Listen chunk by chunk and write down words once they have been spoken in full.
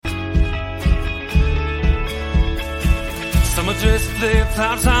Mama dressed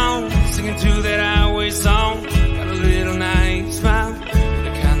flip-flops on, singing to that highway song. Got a little naive smile,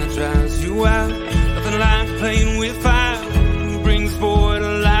 the kind that drives you wild. Nothing like playing with fire, brings boy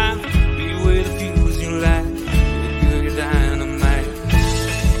to life. Be with the fuse you light, you're good dynamite.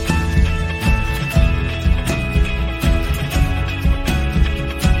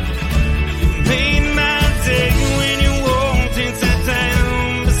 You made my day when you walked into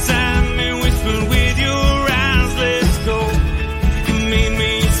town beside me, whispered with your eyes, let's go. You made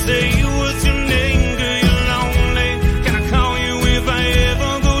me say, what's your name, girl, you're lonely. Can I call you if I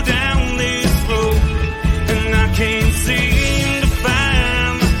ever go down this road? And I can't seem to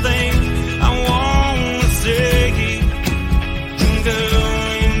find the thing I want to say.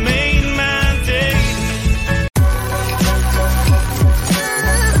 Girl, you made my day.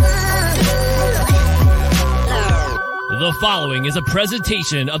 The following is a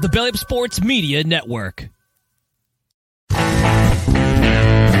presentation of the Belly Up Sports Media Network.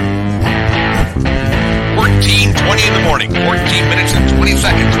 14:20 in the morning, 14 minutes and 20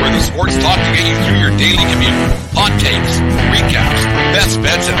 seconds where the sports talk to get you through your daily commute. Hot takes, recaps, best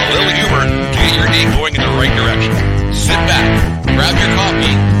bets, and a little humor to get your day going in the right direction. Sit back, grab your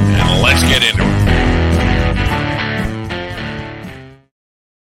coffee, and let's get into it.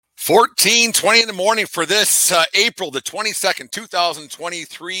 14:20 in the morning for this April the 22nd,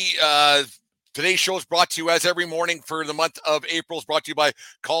 2023. Today's show is brought to you, as every morning for the month of April, is brought to you by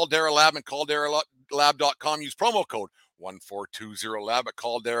Caldera Lab and CalderaLab.com. Use promo code 1420lab at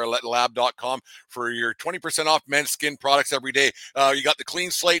CalderaLab.com for your 20% off men's skin products every day. You got the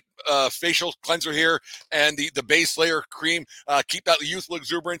Clean Slate facial cleanser here and the base layer cream. Keep that youthful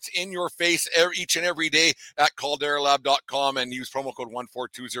exuberance in your face each and every day at CalderaLab.com and use promo code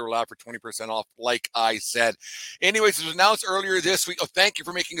 1420lab for 20% off, like I said. Anyways, it was announced earlier this week. Oh, thank you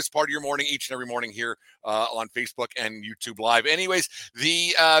for making us part of your morning each and every morning here on Facebook and YouTube Live. Anyways,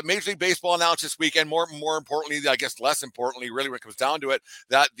 the Major League Baseball announced this week, and more importantly, I guess less importantly, really when it comes down to it,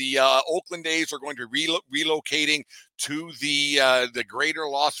 that the Oakland A's are going to be relocating to the greater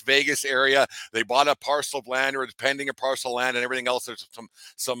Las Vegas area. They bought a parcel of land, or it's pending a parcel of land, and everything else. There's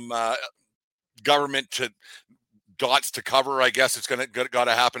some government dots to cover. I guess it's got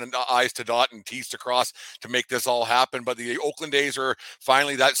to happen, and I's to dot and T's to cross to make this all happen. But the Oakland A's are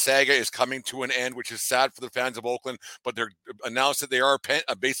finally, that saga is coming to an end, which is sad for the fans of Oakland. But they're announced that they are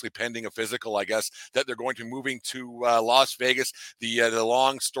basically pending a physical, I guess, that they're going to be moving to Las Vegas. The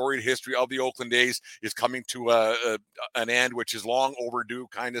long storied history of the Oakland A's is coming to an end, which is long overdue,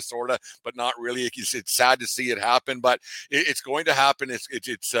 kind of, sort of, but not really. It's sad to see it happen, but it's going to happen. It's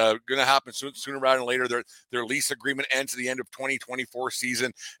going to happen sooner rather than later. Their lease agreement ends at the end of 2024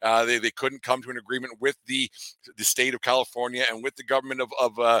 season. They couldn't come to an agreement with the state of California and with the government of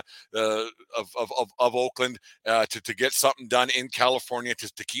Oakland to get something done in California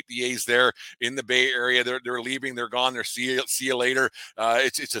to keep the A's there in the Bay Area. They're leaving. They're gone. They're see you later.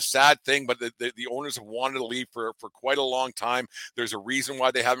 It's a sad thing, but the owners have wanted to leave for quite a long time. There's a reason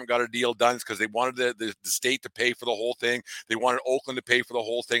why they haven't got a deal done. It's because they wanted the state to pay for the whole thing. They wanted Oakland to pay for the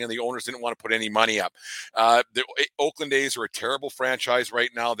whole thing, and the owners didn't want to put any money up. The Oakland A's are a terrible franchise right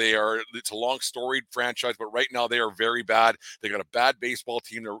now. It's a long storied franchise, but right now they are very bad. They got a bad baseball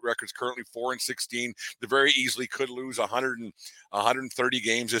team. Their record's currently 4-16. They very easily could lose 130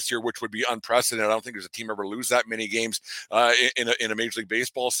 games this year, which would be unprecedented. I don't think there's a team ever lose that many games in a Major League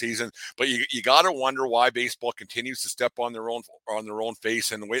Baseball season. But you got to wonder why baseball continues to step on their own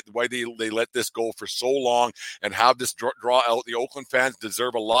face, and why they let this go for so long and have this draw out. The Oakland fans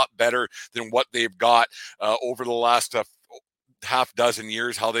deserve a lot better than what they've got over the last half dozen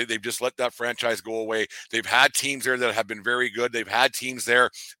years, how they've just let that franchise go away. They've had teams there that have been very good. They've had teams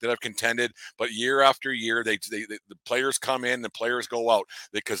there that have contended, but year after year, the players come in, the players go out,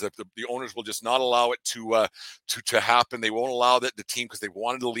 because the owners will just not allow it to happen. They won't allow the team, because they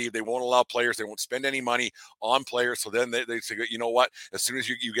wanted to leave. They won't allow players. They won't spend any money on players. So then they say, you know what? As soon as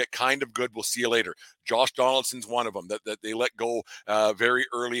you get kind of good, we'll see you later. Josh Donaldson's one of them that they let go very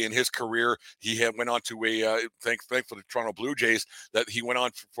early in his career. He went on to thankfully the Toronto Blue Jays, that he went on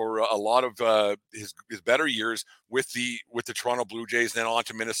for a lot of his better years with the Toronto Blue Jays, then on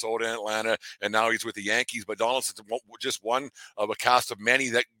to Minnesota and Atlanta, and now he's with the Yankees. But Donaldson's just one of a cast of many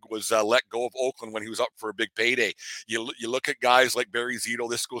that was let go of Oakland when he was up for a big payday. You look at guys like Barry Zito.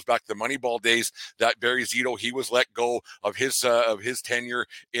 This goes back to the Moneyball days. That Barry Zito, he was let go of his tenure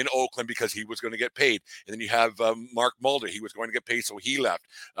in Oakland because he was going to get paid. And then you have Mark Mulder. He was going to get paid, so he left.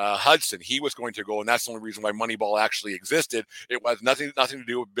 Hudson, he was going to go, and that's the only reason why Moneyball actually existed. It was nothing to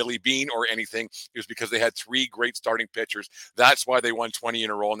do with Billy Beane or anything. It was because they had three great starting pitchers. That's why they won 20 in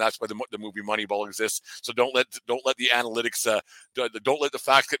a row, and that's why the movie Moneyball exists. So don't let the analytics, don't let the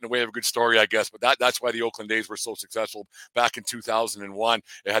facts get in the way of a good story, I guess. But that's why the Oakland A's were so successful back in 2001.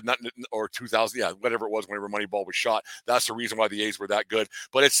 It had nothing, or 2000, yeah, whatever it was, whenever Moneyball was shot. That's the reason why the A's were that good.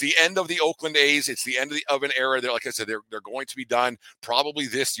 But it's the end of the Oakland A's. It's the end of an era. They're, like I said, they're going to be done probably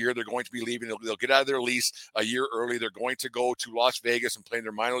this year. They're going to be leaving. They'll get out of their lease a year early. They're going to go to Las Vegas and play in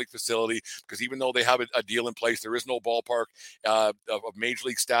their minor league facility, because even though they have a deal in place, there is no ballpark of major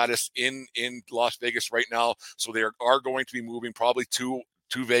league status in Las Vegas right now. So they are going to be moving probably to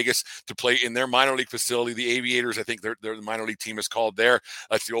Vegas to play in their minor league facility. The Aviators, I think the minor league team is called there.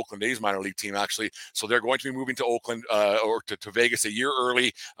 That's the Oakland A's minor league team, actually. So they're going to be moving to Oakland or to Vegas a year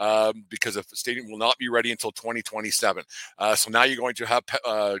early because the stadium will not be ready until 2027. So now you're going to have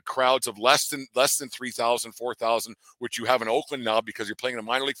crowds of less than 3,000, 4,000, which you have in Oakland now because you're playing in a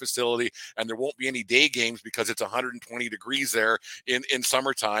minor league facility, and there won't be any day games because it's 120 degrees there in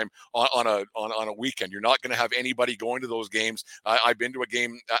summertime on a weekend. You're not going to have anybody going to those games. I've been to a game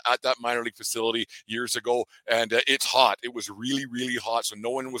at that minor league facility years ago, and it's hot. It was really, really hot, so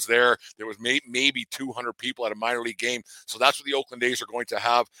no one was there. There was maybe 200 people at a minor league game. So that's what the Oakland A's are going to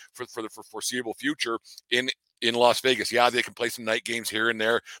have for the foreseeable future in Las Vegas. Yeah, they can play some night games here and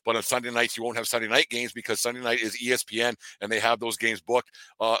there, but on Sunday nights you won't have Sunday night games because Sunday night is ESPN, and they have those games booked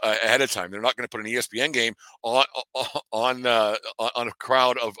ahead of time. They're not going to put an ESPN game on a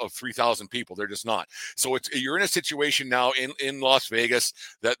crowd of 3,000 people. They're just not. So you're in a situation now in Las Vegas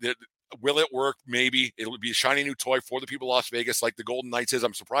that will it work? Maybe. It'll be a shiny new toy for the people of Las Vegas, like the Golden Knights is.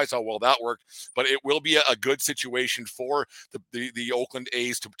 I'm surprised how well that worked, but it will be a good situation for the Oakland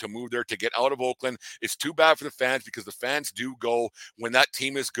A's to move there, to get out of Oakland. It's too bad for the fans, because the fans do go when that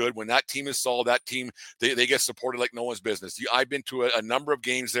team is good, when that team is solid. That team, they get supported like no one's business. I've been to a number of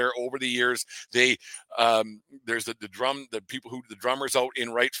games there over the years. There's the drummers out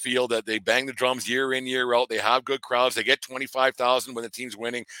in right field, that they bang the drums year in, year out. They have good crowds. They get 25,000 when the team's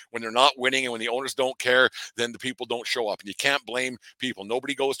winning. When they're not winning and when the owners don't care, then the people don't show up. And you can't blame people.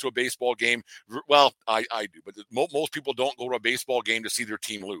 Nobody goes to a baseball game. Well, I do, but most people don't go to a baseball game to see their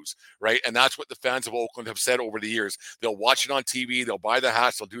team lose, right? And that's what the fans of Oakland have said over the years. They'll watch it on TV. They'll buy the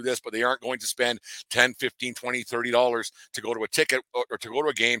hats. They'll do this, but they aren't going to spend $10, $15, $20, $30 to go to a ticket or to go to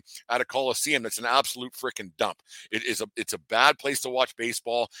a game at a Coliseum. That's an absolute freaking dump. It's a bad place to watch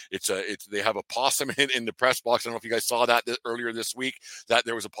baseball. They have a possum in the press box. I don't know if you guys saw that earlier this week, that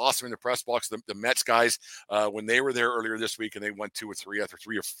there was a possum in the press box. The Mets guys, when they were there earlier this week, and they won 2 or 3 after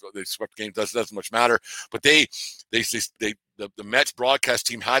 3 or they swept games, doesn't much matter. But the Mets broadcast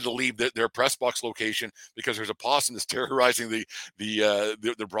team had to leave their press box location because there's a possum that's terrorizing the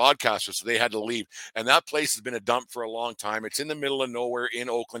broadcasters, so they had to leave. And that place has been a dump for a long time. It's in the middle of nowhere in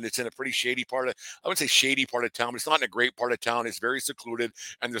Oakland. It's in a pretty shady part of, I wouldn't say shady part of town, but it's not in a great part of town. It's very secluded,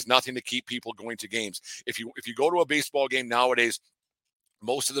 and there's nothing to keep people going to games. If you go to a baseball game nowadays,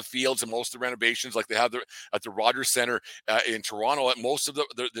 most of the fields and most of the renovations, like they have at the Rogers Center in Toronto, most of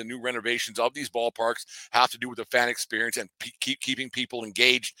the new renovations of these ballparks have to do with the fan experience and keeping people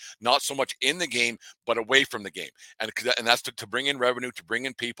engaged, not so much in the game, but away from the game. And that's to bring in revenue, to bring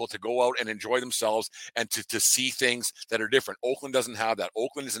in people, to go out and enjoy themselves, and to see things that are different. Oakland doesn't have that.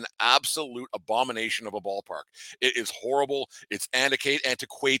 Oakland is an absolute abomination of a ballpark. It is horrible. It's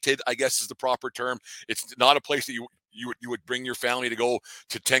antiquated, I guess is the proper term. It's not a place that you would bring your family to go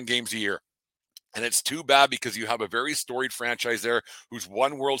to 10 games a year. And it's too bad, because you have a very storied franchise there who's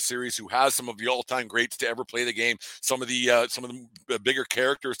won World Series, who has some of the all-time greats to ever play the game, some of the bigger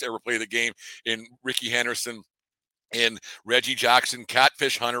characters to ever play the game, in Ricky Henderson, and Reggie Jackson,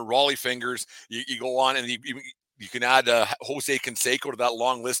 Catfish Hunter, Raleigh Fingers. You go on, and you can add Jose Canseco to that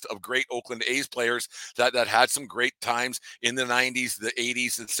long list of great Oakland A's players that had some great times in the 90s, the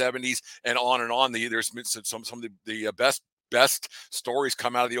 80s, the 70s, and on and on. There's been some of the best stories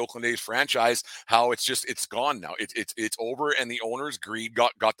come out of the Oakland A's franchise, how it's gone now. It's over, and the owners' greed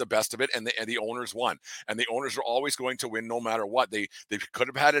got the best of it, and the owners won. And the owners are always going to win no matter what. They could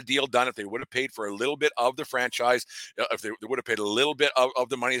have had a deal done if they would have paid for a little bit of the franchise, if they would have paid a little bit of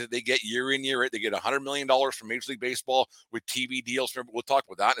the money that they get year in, year out. They get $100 million from Major League Baseball with TV deals. We'll talk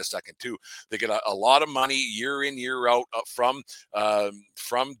about that in a second too. They get a lot of money year in, year out from the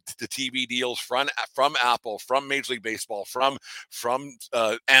TV deals, from Apple, from Major League Baseball, from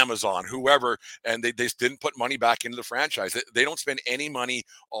Amazon, whoever, and they just didn't put money back into the franchise. They don't spend any money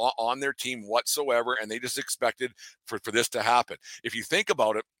on their team whatsoever, and they just expected for this to happen. If you think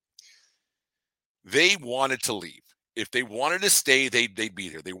about it, they wanted to leave. if they wanted to stay, they'd be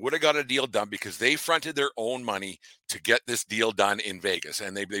there. They would have got a deal done because they fronted their own money to get this deal done in Vegas,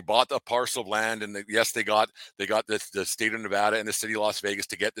 and they bought the parcel of land. And yes, they got the state of Nevada and the city of Las Vegas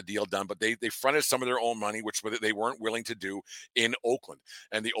to get the deal done, but they fronted some of their own money, which they weren't willing to do in Oakland.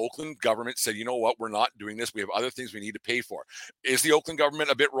 And the Oakland government said, you know what, we're not doing this. We have other things we need to pay for. Is the Oakland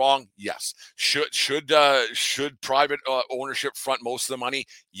government a bit wrong? Yes. Should private ownership front most of the money?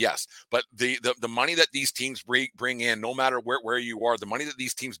 Yes. But the money that these teams bring in, no matter where you are, the money that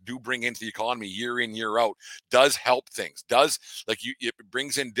these teams do bring into the economy year in, year out, does help things. It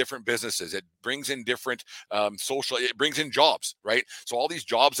brings in different businesses. It brings in different social. It brings in jobs, right? So all these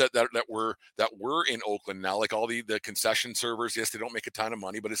jobs that were in Oakland now, like all the concession servers, yes, they don't make a ton of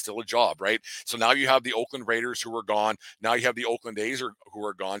money, but it's still a job, right? So now you have the Oakland Raiders who are gone. Now you have the Oakland A's who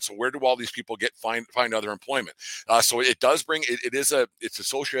are gone. So where do all these people find other employment? So it does bring it's a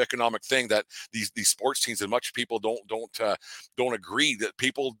socioeconomic thing that these sports teams, and much people don't agree that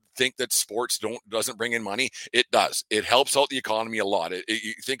people think that sports doesn't bring in money. It does. It helps out the economy a lot.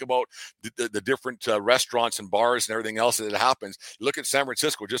 You think about the different restaurants and bars and everything else that happens. You look at San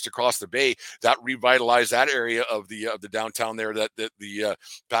Francisco, just across the bay, that revitalized that area of the downtown there.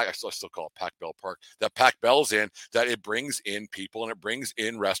 I still call it Pac Bell Park. That Pac Bell's in. That it brings in people and it brings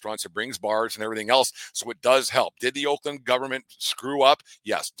in restaurants. It brings bars and everything else. So it does help. Did the Oakland government screw up?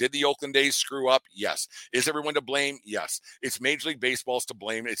 Yes. Did the Oakland A's screw up? Yes. Is everyone to blame? Yes. It's Major League Baseball's to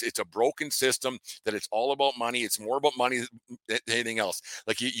blame. It's a broken system that it's all about money. It's more about money than anything else.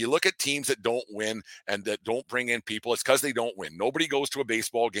 Like you look at teams that don't win and that don't bring in people. It's because they don't win. Nobody goes to a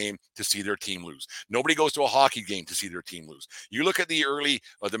baseball game to see their team lose. Nobody goes to a hockey game to see their team lose. You look at the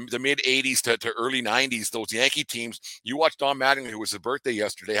mid 80s to early 90s, those Yankee teams. You watch Don Mattingly, who was his birthday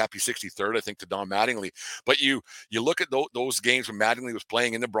yesterday. Happy 63rd, I think, to Don Mattingly. But you look at those games when Mattingly was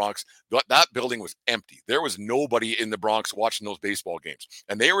playing in the Bronx. That building was empty. There was nobody in the Bronx watching those baseball games,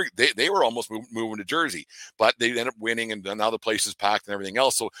 and they were almost moving to Jersey, but they ended up winning, and now the place is packed and everything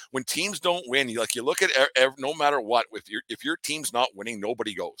else. So when teams don't win, you look at no matter what, if your team's not winning,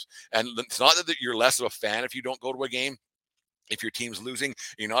 nobody goes. And it's not that you're less of a fan if you don't go to a game. If your team's losing,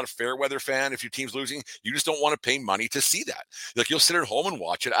 you're not a fair weather fan. If your team's losing, you just don't want to pay money to see that. Like, you'll sit at home and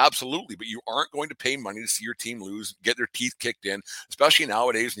watch it, absolutely, but you aren't going to pay money to see your team lose, get their teeth kicked in, especially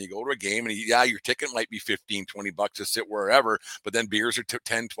nowadays when you go to a game and your ticket might be $15-$20 to sit wherever, but then beers are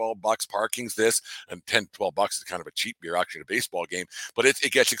 $10-$12, parking's this, and $10-$12 is kind of a cheap beer actually at a baseball game, but it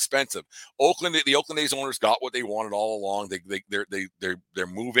gets expensive. The Oakland A's owners got what they wanted all along. They're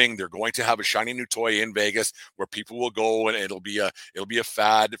moving. They're going to have a shiny new toy in Vegas where people will go, and it'll be a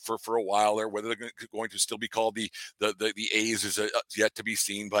fad for a while there. Whether they're going to still be called the A's is yet to be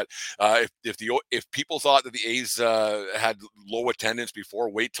seen. But if people thought that the A's had low attendance before,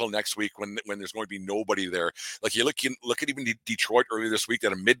 wait till next week when there's going to be nobody there. Like you look at even Detroit earlier this week,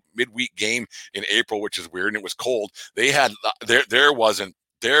 at a midweek game in April, which is weird, and it was cold. They had there wasn't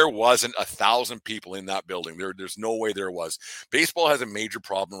 1,000 people in that building. There's no way there was. Baseball has a major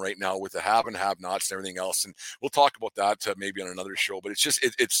problem right now with the have and have-nots and everything else, and we'll talk about that maybe on another show. But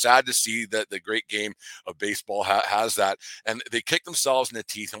it's sad to see that the great game of baseball has that, and they kick themselves in the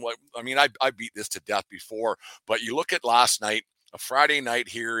teeth. And I beat this to death before, but you look at last night. A Friday night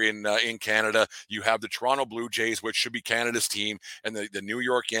here in Canada, you have the Toronto Blue Jays, which should be Canada's team, and the New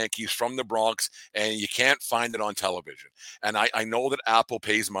York Yankees from the Bronx, and you can't find it on television. And I know that Apple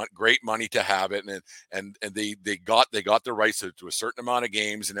pays great money to have it, and they got the rights to a certain amount of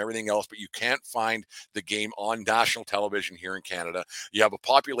games and everything else, but you can't find the game on national television here in Canada. You have a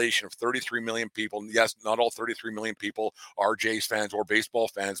population of 33 million people. Yes, not all 33 million people are Jays fans or baseball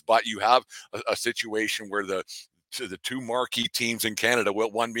fans, but you have a situation where the two marquee teams in Canada,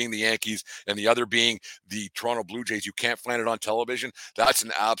 one being the Yankees and the other being the Toronto Blue Jays, you can't find it on television. That's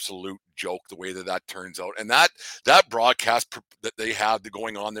an absolute joke, the way that turns out. And that broadcast that they have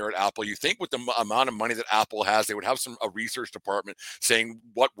going on there at Apple, you think with the amount of money that Apple has, they would have a research department saying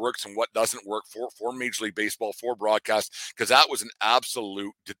what works and what doesn't work for Major League Baseball, for broadcast, because that was an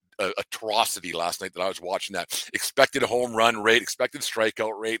absolute atrocity last night that I was watching. That expected home run rate, expected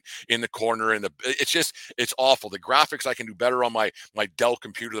strikeout rate in the corner, and it's awful. The graphics, I can do better on my Dell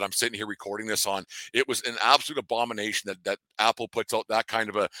computer that I'm sitting here recording this on. It was an absolute abomination that Apple puts out that kind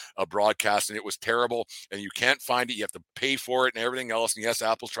of a broadcast, and it was terrible, and you can't find it. You have to pay for it and everything else. And yes,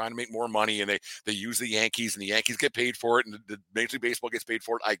 Apple's trying to make more money, and they use the Yankees, and the Yankees get paid for it, and the Major League Baseball gets paid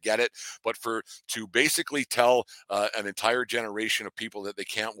for it. I get it, but to basically tell an entire generation of people that they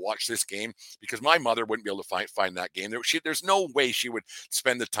can't watch watch this game because my mother wouldn't be able to find that game. There's no way she would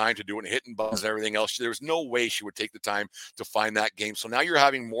spend the time to do it and hitting buttons and everything else. There's no way she would take the time to find that game. So now you're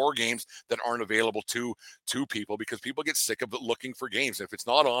having more games that aren't available to people because people get sick of looking for games. If it's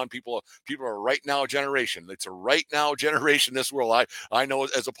not on, people are right now generation. It's a right now generation, this world. I know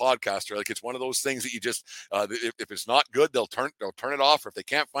as a podcaster, like it's one of those things that you just if it's not good, they'll turn it off. Or if they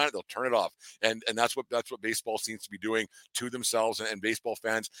can't find it, they'll turn it off. And that's what baseball seems to be doing to themselves. And baseball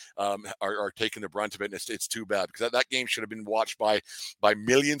fans are taking the brunt of it. And it's too bad because that game should have been watched by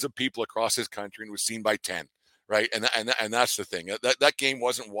millions of people across this country and was seen by 10. Right. And that's the thing. That game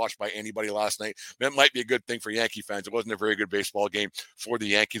wasn't watched by anybody last night. That might be a good thing for Yankee fans. It wasn't a very good baseball game for the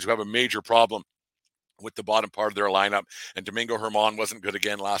Yankees, who have a major problem with the bottom part of their lineup. And Domingo Germán wasn't good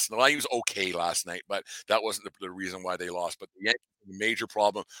again last night. Well, he was okay last night, but that wasn't the reason why they lost. But the Yankees have a major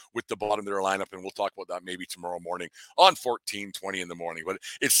problem with the bottom of their lineup, and we'll talk about that maybe tomorrow morning on 1420 in the morning. But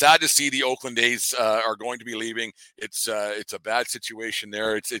it's sad to see the Oakland A's are going to be leaving. It's a bad situation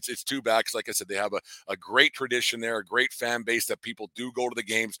there. It's too bad because, like I said, they have a great tradition there, a great fan base that people do go to the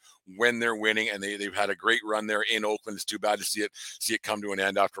games when they're winning, and they've had a great run there in Oakland. It's too bad to see it come to an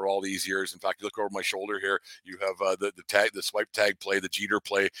end after all these years. In fact, you look over my shoulder here, you have the swipe tag play, the Jeter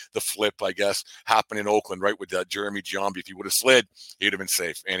play, the flip, I guess, happen in Oakland, right, with Jeremy Giambi. If he would have slid, he'd have been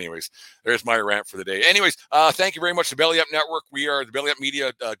safe. Anyways, there's my rant for the day. Anyways, thank you very much to Belly Up Network. We are the Belly Up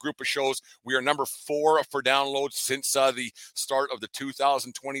Media group of shows. We are number 4 for downloads since the start of the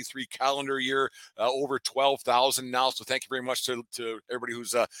 2023 calendar year, over 12,000 now. So thank you very much to everybody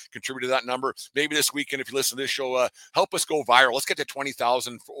who's contributed to that number. Maybe this weekend, if you listen to this show, help us go viral. Let's get to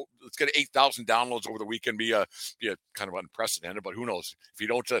 20,000. Let's get 8,000 downloads over the weekend. Be a kind of unprecedented, but who knows? If you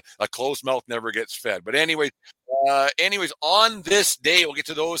don't, a closed mouth never gets fed. But anyways, on this day, we'll get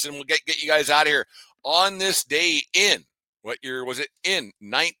to those and we'll get you guys out of here. On this day in, what year was it? In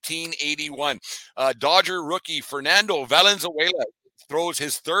 1981, Dodger rookie Fernando Valenzuela throws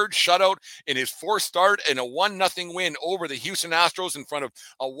his third shutout in his fourth start in a 1-0 win over the Houston Astros in front of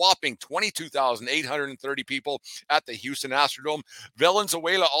a whopping 22,830 people at the Houston Astrodome.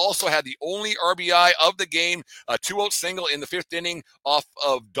 Valenzuela also had the only RBI of the game, a 2-out single in the 5th inning off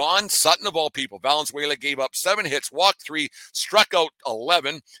of Don Sutton of all people. Valenzuela gave up 7 hits, walked 3, struck out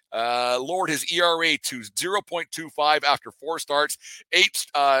 11, lowered his ERA to 0.25 after 4 starts.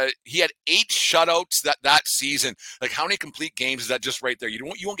 He had 8 shutouts that season. Like, how many complete games is that? Just right there. You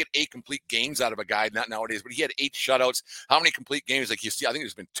won't get 8 complete games out of a guy not nowadays, but he had 8 shutouts. How many complete games? Like, you see, I think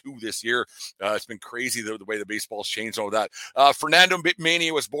there's been 2 this year. It's been crazy the way the baseball's changed all that. Fernando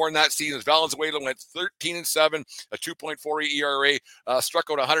Mania was born that season. Valenzuela went 13-7, a 2.48 ERA,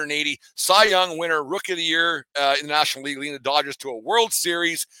 struck out 180. Cy Young winner, Rookie of the Year in the National League, leading the Dodgers to a World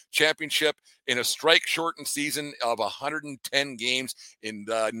Series championship in a strike-shortened season of 110 games in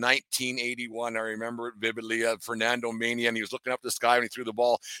 1981. I remember it vividly. Fernando Mania, and he was looking up the sky when he threw the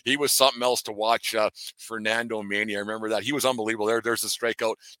ball. He was something else to watch. Fernando Mania, I remember that. He was unbelievable. There's a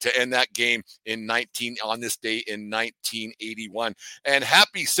strikeout to end that game on this day in 1981. And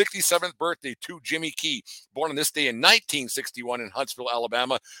happy 67th birthday to Jimmy Key, born on this day in 1961 in Huntsville,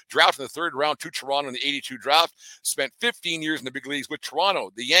 Alabama. Drafted in the 3rd round to Toronto in the 82 draft. Spent 15 years in the big leagues with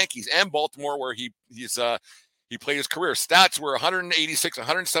Toronto, the Yankees, and Baltimore, where he played his career. Stats were 186,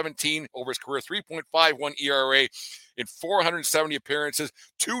 117 over his career, 3.51 ERA in 470 appearances,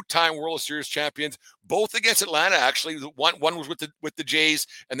 2-time World Series champions, both against Atlanta. Actually, one was with the Jays,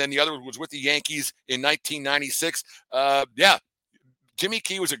 and then the other was with the Yankees in 1996. Jimmy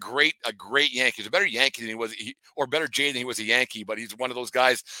Key was a great Yankee. He's a better Yankee than he was, or better Jay than he was a Yankee. But he's one of those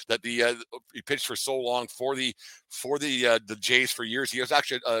guys that he pitched for so long for the Jays for years. He was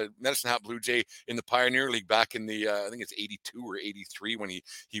actually a Medicine Hat Blue Jay in the Pioneer League back in the I think it's 82 or 83 when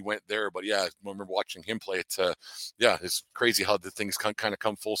he went there. But yeah, I remember watching him play it. It's crazy how the things kind of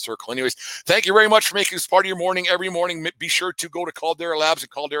come full circle. Anyways, thank you very much for making this part of your morning every morning. Be sure to go to Caldera Labs at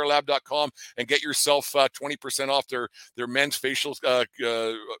calderalab.com and get yourself 20% off their men's facial.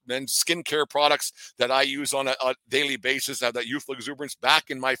 Men's skincare products that I use on a daily basis. I have that youthful exuberance back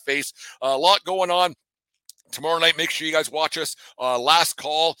in my face. A lot going on. Tomorrow night, make sure you guys watch us. Last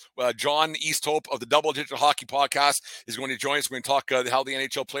call, John Easthope of the Double Digit Hockey Podcast is going to join us. We're going to talk how the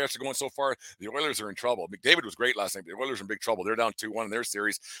NHL playoffs are going so far. The Oilers are in trouble. McDavid was great last night, but the Oilers are in big trouble. They're down 2-1 in their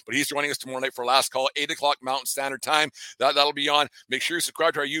series, but he's joining us tomorrow night for last call, 8 o'clock Mountain Standard Time. That'll be on. Make sure you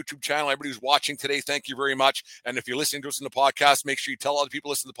subscribe to our YouTube channel. Everybody who's watching today, thank you very much. And if you're listening to us in the podcast, make sure you tell other people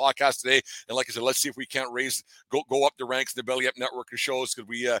listen to the podcast today. And like I said, let's see if we can't go up the ranks of the Belly Up Network of shows, because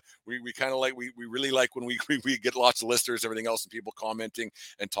we kind of like, we really like when we we get lots of listeners, everything else, and people commenting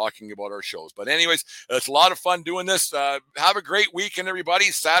and talking about our shows. But anyways, it's a lot of fun doing this. Have a great weekend, everybody.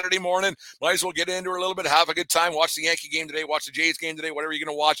 Saturday morning, might as well get into it a little bit. Have a good time. Watch the Yankee game today. Watch the Jays game today. Whatever you're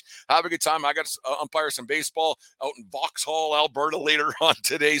going to watch, have a good time. I got to umpire some baseball out in Vauxhall, Alberta later on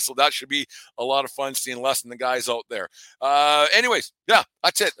today, so that should be a lot of fun seeing Les and the guys out there. Anyways, yeah,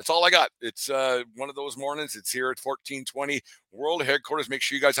 that's it. That's all I got. It's one of those mornings. It's here at 1420 World Headquarters. Make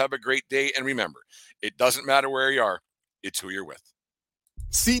sure you guys have a great day. And remember, it doesn't matter where you are. It's who you're with.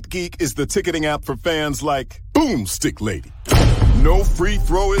 SeatGeek is the ticketing app for fans like Boomstick Lady. No free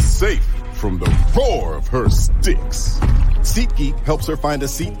throw is safe from the roar of her sticks. SeatGeek helps her find a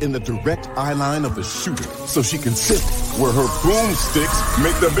seat in the direct eye line of the shooter so she can sit where her boomsticks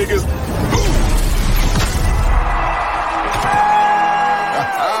make the biggest boom.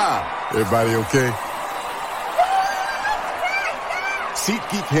 Everybody okay?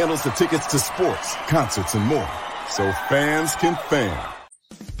 SeatGeek handles the tickets to sports, concerts, and more, so fans can fan.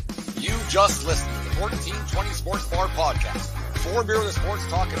 You just listened to the 1420 Sports Bar Podcast. 4 beer with sports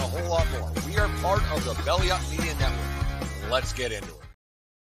talk and a whole lot more. We are part of the Belly Up Media Network. Let's get into it.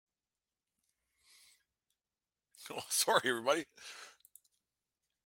 Oh, sorry, everybody.